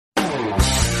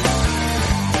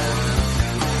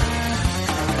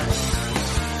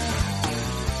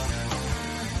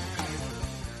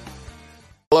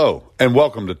And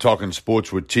welcome to Talking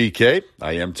Sports with TK.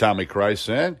 I am Tommy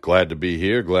Krysan. Glad to be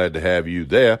here. Glad to have you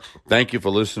there. Thank you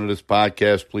for listening to this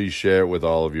podcast. Please share it with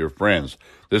all of your friends.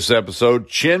 This episode,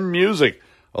 Chin Music,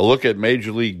 a look at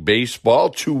Major League Baseball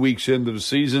 2 weeks into the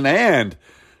season and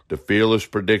the fearless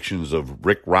predictions of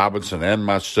Rick Robinson and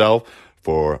myself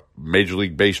for Major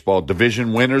League Baseball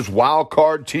division winners, wild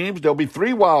card teams. There'll be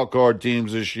 3 wild card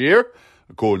teams this year,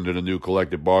 according to the new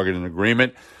collective bargaining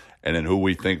agreement. And then who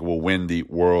we think will win the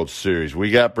World Series. We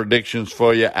got predictions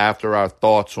for you after our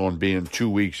thoughts on being 2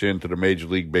 weeks into the Major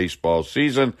League Baseball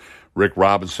season. Rick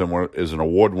Robinson is an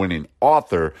award-winning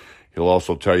author. He'll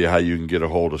also tell you how you can get a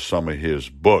hold of some of his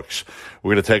books.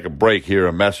 We're going to take a break here,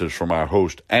 a message from our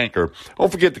host, Anchor.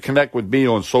 Don't forget to connect with me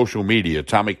on social media,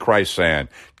 Tommy Krysan,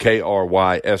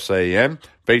 Krysan,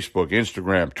 Facebook,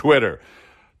 Instagram, Twitter.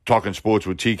 Talking Sports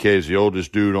with TK is the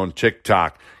oldest dude on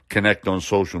TikTok. Connect on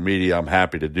social media. I'm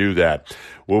happy to do that.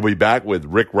 We'll be back with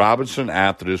Rick Robinson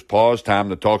after this pause. Time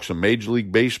to talk some Major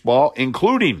League Baseball,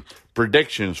 including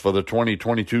predictions for the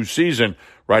 2022 season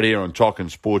right here on Talking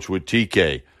Sports with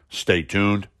TK. Stay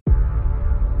tuned.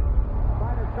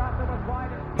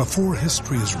 Before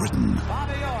history is written,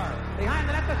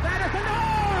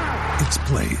 it's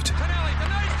played.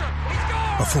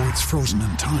 Before it's frozen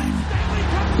in time,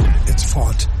 it's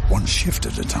fought one shift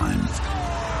at a time.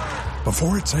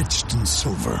 Before it's etched in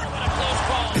silver,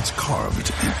 it's carved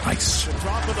in ice.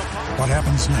 What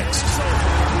happens next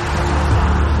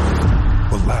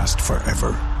will last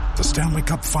forever. The Stanley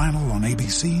Cup Final on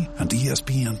ABC and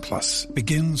ESPN Plus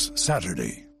begins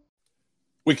Saturday.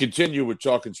 We continue with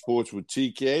Talking Sports with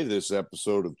TK, this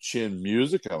episode of Chin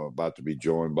Music. I'm about to be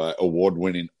joined by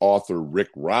award-winning author Rick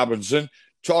Robinson,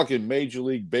 talking Major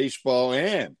League Baseball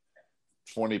and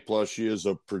 20-plus years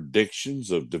of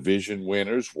predictions of division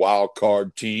winners, wild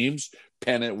card teams,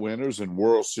 pennant winners, and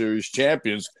World Series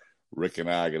champions. Rick and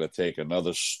I are going to take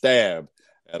another stab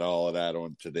at all of that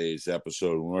on today's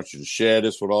episode. We want you to share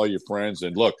this with all your friends.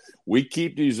 And look, we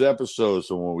keep these episodes,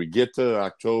 so when we get to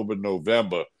October,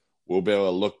 November, we'll be able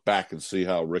to look back and see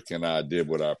how Rick and I did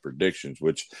with our predictions,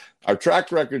 which our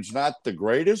track record's not the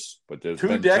greatest, but there's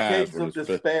been 2 decades of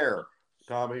despair,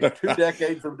 Tommy. 2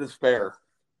 decades of despair.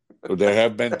 There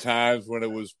have been times when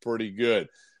it was pretty good.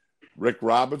 Rick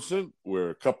Robinson, we're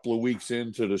a couple of weeks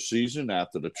into the season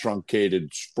after the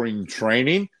truncated spring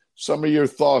training. Some of your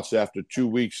thoughts after 2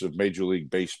 weeks of Major League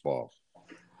Baseball.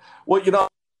 Well,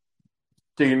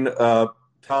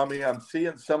 Tommy, I'm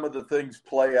seeing some of the things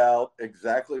play out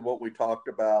exactly what we talked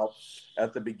about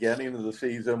at the beginning of the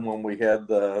season when we had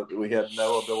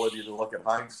no ability to look at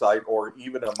hindsight or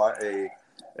even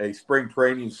a spring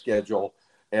training schedule.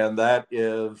 And that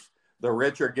is the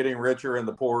rich are getting richer and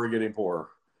the poor are getting poorer.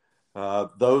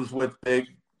 Those with big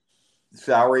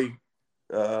salaries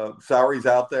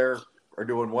out there are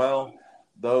doing well.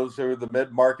 Those who are the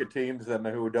mid-market teams and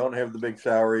who don't have the big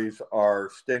salaries are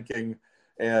stinking.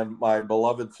 And my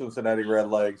beloved Cincinnati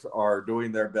Redlegs are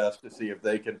doing their best to see if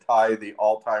they can tie the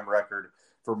all-time record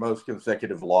for most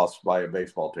consecutive loss by a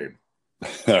baseball team.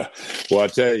 Well, I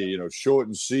tell you,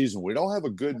 shortened season, we don't have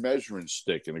a good measuring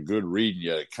stick and a good reading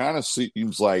yet. It kind of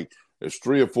seems like there's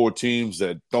 3 or 4 teams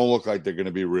that don't look like they're going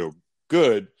to be real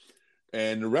good,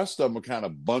 and the rest of them are kind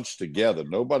of bunched together.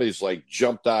 Nobody's like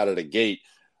jumped out of the gate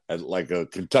like a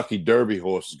Kentucky Derby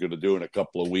horse is going to do in a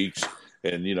couple of weeks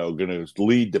and, going to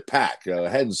lead the pack. I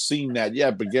hadn't seen that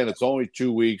yet, but again, it's only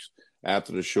 2 weeks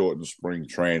after the shortened spring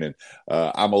training.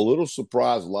 I'm a little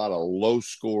surprised, a lot of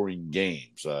low-scoring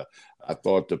games. I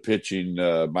thought the pitching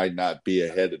might not be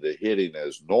ahead of the hitting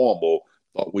as normal.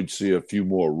 Thought we'd see a few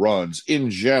more runs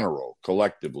in general,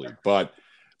 collectively. But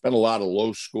been a lot of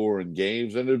low-scoring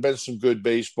games, and there's been some good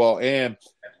baseball and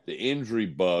the injury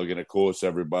bug. And, of course,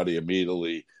 everybody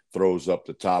immediately throws up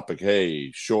the topic,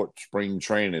 hey, short spring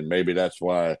training, maybe that's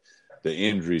why the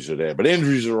injuries are there. But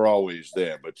injuries are always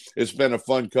there. But it's been a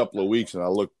fun couple of weeks, and I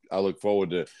look forward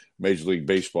to Major League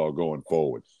Baseball going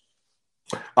forward.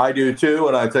 I do too,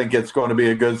 and I think it's going to be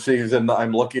a good season.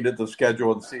 I'm looking at the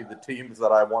schedule and see the teams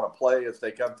that I want to play as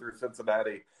they come through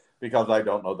Cincinnati because I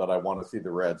don't know that I want to see the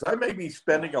Reds. I may be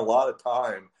spending a lot of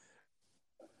time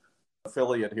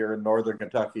affiliate here in Northern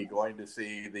Kentucky going to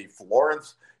see the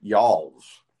Florence Yalls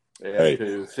and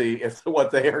to see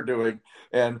what they are doing,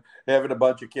 and having a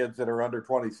bunch of kids that are under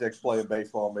 26 playing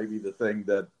baseball may be the thing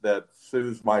that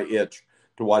soothes my itch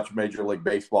to watch Major League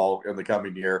Baseball in the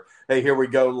coming year. Hey, here we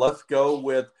go. Let's go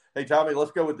with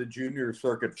the junior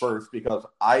circuit first, because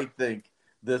I think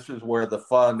this is where the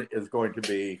fun is going to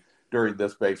be during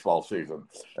this baseball season.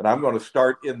 And I'm going to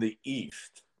start in the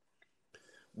East,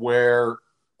 where,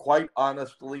 quite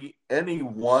honestly, any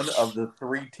one of the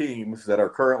 3 teams that are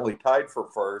currently tied for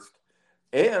first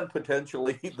and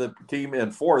potentially the team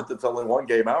in fourth that's only one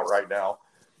game out right now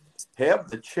have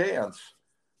the chance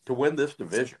to win this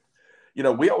division. You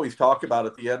know, we always talk about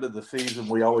at the end of the season,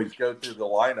 we always go through the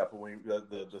lineup and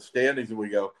the standings and we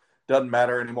go, doesn't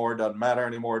matter anymore, doesn't matter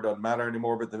anymore, doesn't matter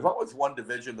anymore. But there's always one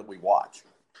division that we watch.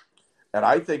 And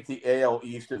I think the AL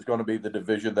East is going to be the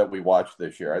division that we watch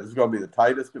this year. This is going to be the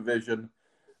tightest division.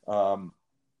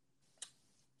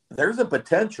 There's a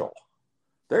potential.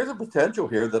 There's a potential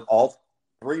here that all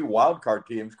three wildcard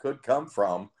teams could come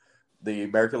from the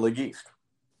American League East.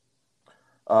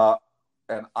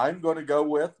 And I'm going to go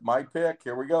with my pick.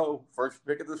 Here we go. First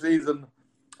pick of the season.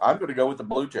 I'm going to go with the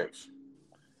Blue Jays.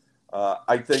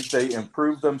 I think they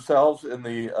improved themselves in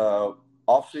the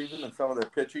offseason and some of their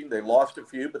pitching. They lost a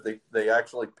few, but they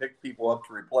actually picked people up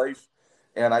to replace.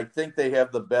 And I think they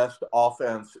have the best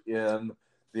offense in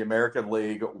the American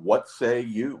League. What say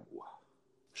you?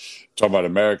 Talking about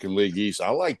American League East,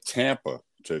 I like Tampa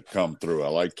to come through. I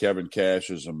like Kevin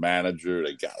Cash as a manager.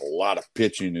 They got a lot of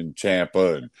pitching in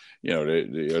Tampa, and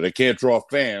they can't draw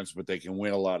fans, but they can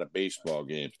win a lot of baseball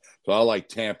games. So I like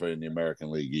Tampa in the American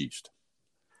League East.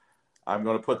 I'm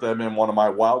going to put them in one of my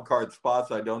wild card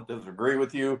spots. I don't disagree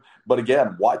with you, but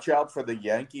again, watch out for the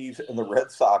Yankees and the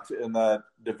Red Sox in that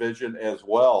division as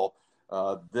well.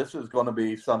 This is going to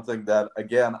be something that,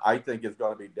 again, I think is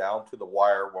going to be down to the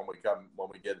wire when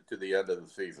we get to the end of the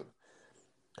season.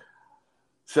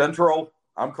 Central,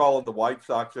 I'm calling the White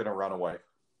Sox in a runaway.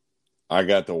 I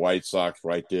got the White Sox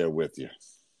right there with you.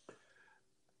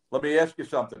 Let me ask you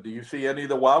something. Do you see any of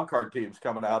the wild card teams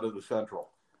coming out of the Central?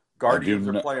 Guardians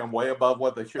are playing way above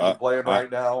what they should be playing right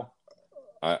now.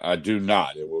 I do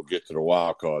not. And we'll get to the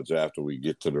wild cards after we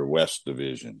get to the West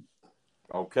Division.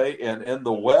 Okay, and in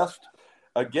the West,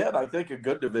 again, I think a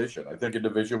good division. I think a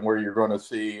division where you're going to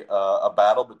see a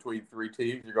battle between three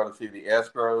teams. You're going to see the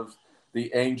Astros,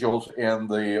 the Angels, and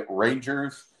the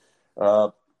Rangers.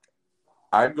 I'm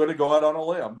going to go out on a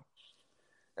limb,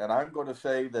 and I'm going to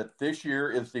say that this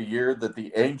year is the year that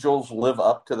the Angels live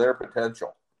up to their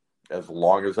potential, as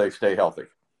long as they stay healthy.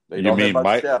 They don't have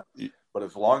much depth, but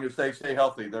as long as they stay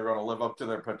healthy, they're going to live up to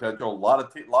their potential. A lot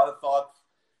of thoughts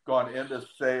gone into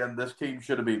saying this team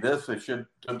should be this, they should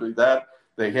be that.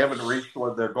 They haven't reached one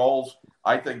of their goals.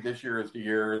 I think this year is the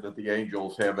year that the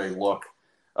Angels have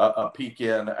a peek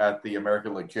in at the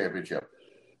American League Championship.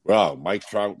 Wow, Mike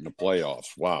Trout in the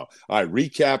playoffs. Wow. All right,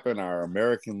 recapping our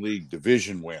American League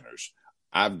division winners.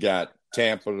 I've got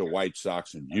Tampa, the White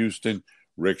Sox, and Houston.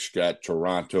 Rick's got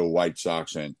Toronto, White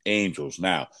Sox, and Angels.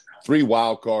 Now, 3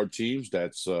 wild card teams.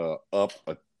 That's up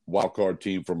a wild card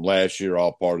team from last year,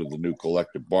 all part of the new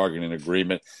collective bargaining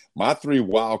agreement. My 3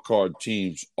 wild card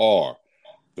teams are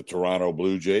the Toronto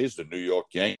Blue Jays, the New York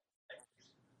Yankees.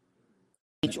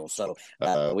 So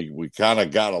we kind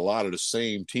of got a lot of the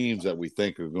same teams that we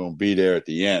think are going to be there at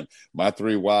the end. My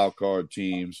 3 wild card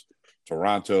teams: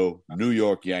 Toronto, New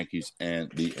York Yankees,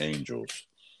 and the Angels.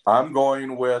 I'm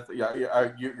going with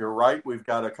you're right. We've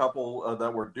got a couple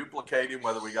that we're duplicating,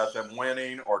 whether we got them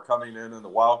winning or coming in the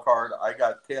wild card. I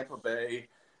got Tampa Bay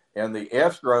and the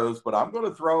Astros, but I'm going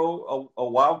to throw a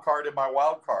wild card in my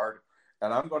wild card,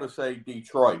 and I'm going to say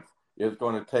Detroit is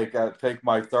going to take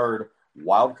my third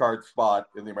wild card spot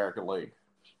in the American League.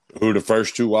 Who are the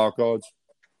first 2 wild cards?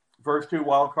 First 2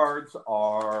 wild cards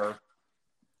are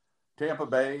Tampa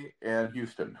Bay and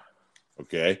Houston.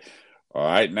 Okay. All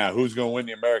right. Now, who's going to win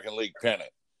the American League pennant?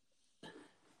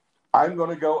 I'm going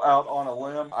to go out on a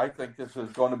limb. I think this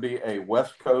is going to be a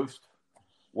West Coast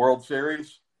World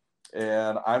Series,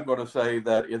 and I'm going to say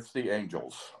that it's the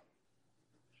Angels.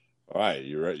 All right.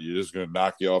 You're just going to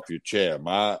knock you off your chair.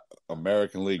 My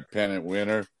American League pennant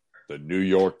winner, the New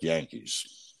York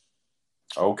Yankees.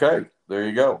 Okay. There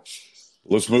you go.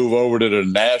 Let's move over to the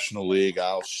National League.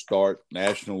 I'll start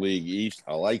National League East.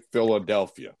 I like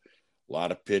Philadelphia. A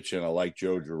lot of pitching. I like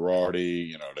Joe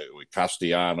Girardi, with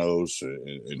Castellanos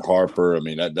and Harper. I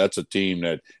mean, that's a team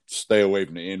that stay away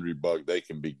from the injury bug. They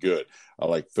can be good. I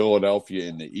like Philadelphia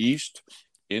in the East.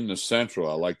 In the Central,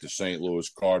 I like the St. Louis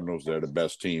Cardinals. They're the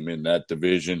best team in that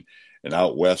division. And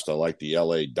out West, I like the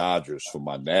L.A. Dodgers. For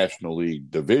my National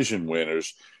League division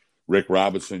winners, Rick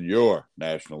Robinson, your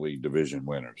National League division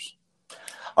winners.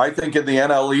 I think in the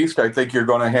NL East, I think you're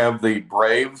going to have the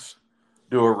Braves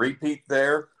do a repeat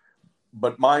there.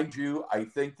 But mind you, I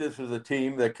think this is a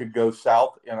team that could go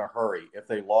south in a hurry. If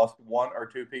they lost 1 or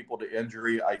 2 people to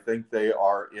injury, I think they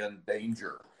are in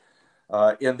danger.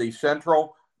 In the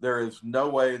Central, there is no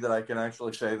way that I can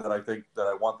actually say that I think that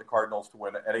I want the Cardinals to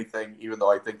win anything, even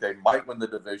though I think they might win the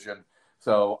division.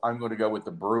 So I'm going to go with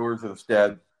the Brewers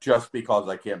instead, just because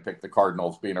I can't pick the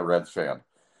Cardinals being a Reds fan.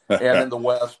 And in the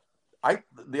West,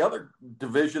 The other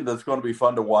division that's going to be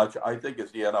fun to watch, I think,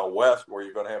 is the NL West, where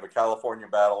you're going to have a California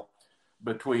battle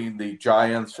between the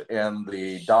Giants and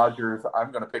the Dodgers.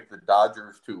 I'm going to pick the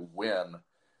Dodgers to win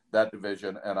that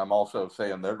division, and I'm also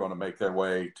saying they're going to make their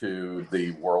way to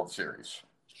the World Series.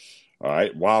 All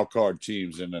right, wild card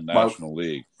teams in the National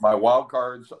League. My wild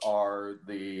cards are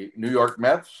the New York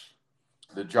Mets,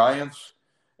 the Giants,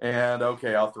 and,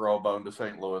 okay, I'll throw a bone to the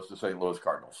St. Louis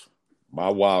Cardinals. My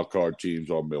wild card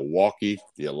teams are Milwaukee,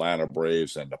 the Atlanta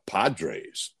Braves, and the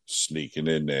Padres sneaking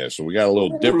in there. So we got a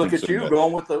little difference. Look at you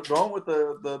going with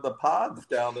the Pods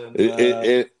down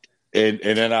in. And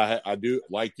then I do,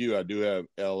 like you, I do have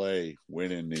LA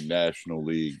winning the National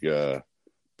League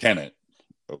pennant.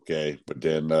 Okay, but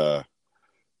then and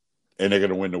they're going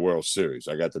to win the World Series.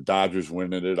 I got the Dodgers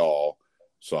winning it all,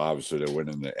 so obviously they're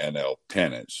winning the NL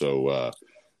pennant. So.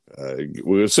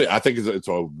 We'll see. I think it's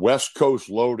a West Coast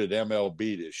loaded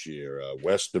MLB this year.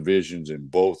 West divisions in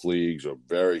both leagues are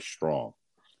very strong.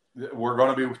 We're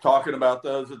going to be talking about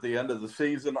those at the end of the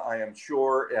season, I am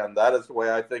sure, and that is the way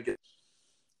I think it.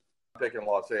 I'm picking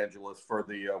Los Angeles for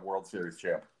the World Series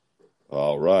champ.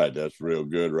 All right, that's real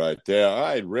good right there. All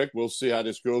right, Rick, we'll see how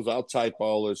this goes. I'll type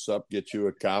all this up, get you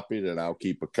a copy, then I'll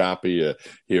keep a copy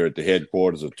here at the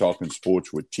headquarters of Talking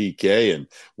Sports with TK, and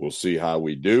we'll see how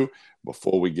we do.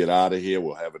 Before we get out of here,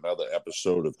 we'll have another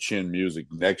episode of Chin Music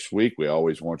next week. We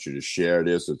always want you to share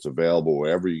this. It's available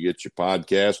wherever you get your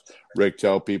podcast. Rick,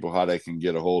 tell people how they can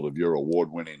get a hold of your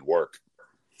award-winning work.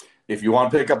 If you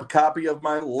want to pick up a copy of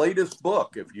my latest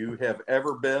book, if you have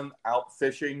ever been out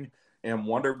fishing and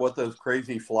wondered what those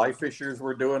crazy fly fishers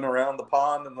were doing around the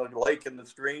pond and the lake and the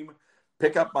stream,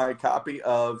 pick up my copy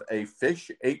of A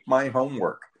Fish Ate My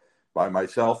Homework by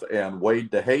myself and Wade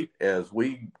DeHate as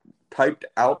we typed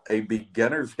out a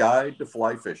beginner's guide to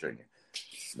fly fishing.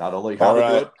 Not only how to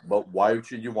do it, but why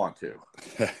should you want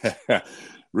to?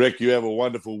 Rick, you have a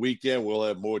wonderful weekend. We'll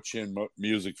have more Chin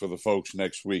Music for the folks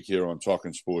next week here on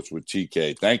Talking Sports with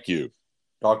TK. Thank you.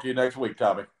 Talk to you next week,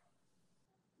 Tommy.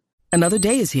 Another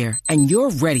day is here, and you're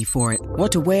ready for it.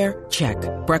 What to wear? Check.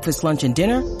 Breakfast, lunch, and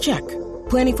dinner? Check.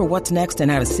 Planning for what's next and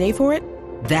how to save for it?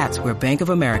 That's where Bank of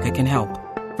America can help.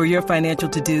 For your financial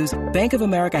to-dos, Bank of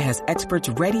America has experts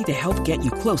ready to help get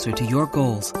you closer to your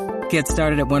goals. Get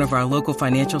started at one of our local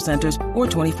financial centers or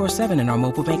 24/7 in our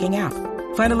mobile banking app.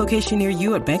 Find a location near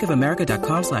you at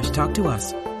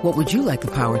bankofamerica.com/talktous. What would you like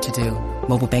the power to do?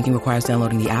 Mobile banking requires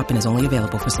downloading the app and is only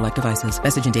available for select devices.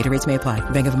 Message and data rates may apply.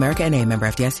 Bank of America NA, member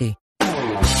FDIC.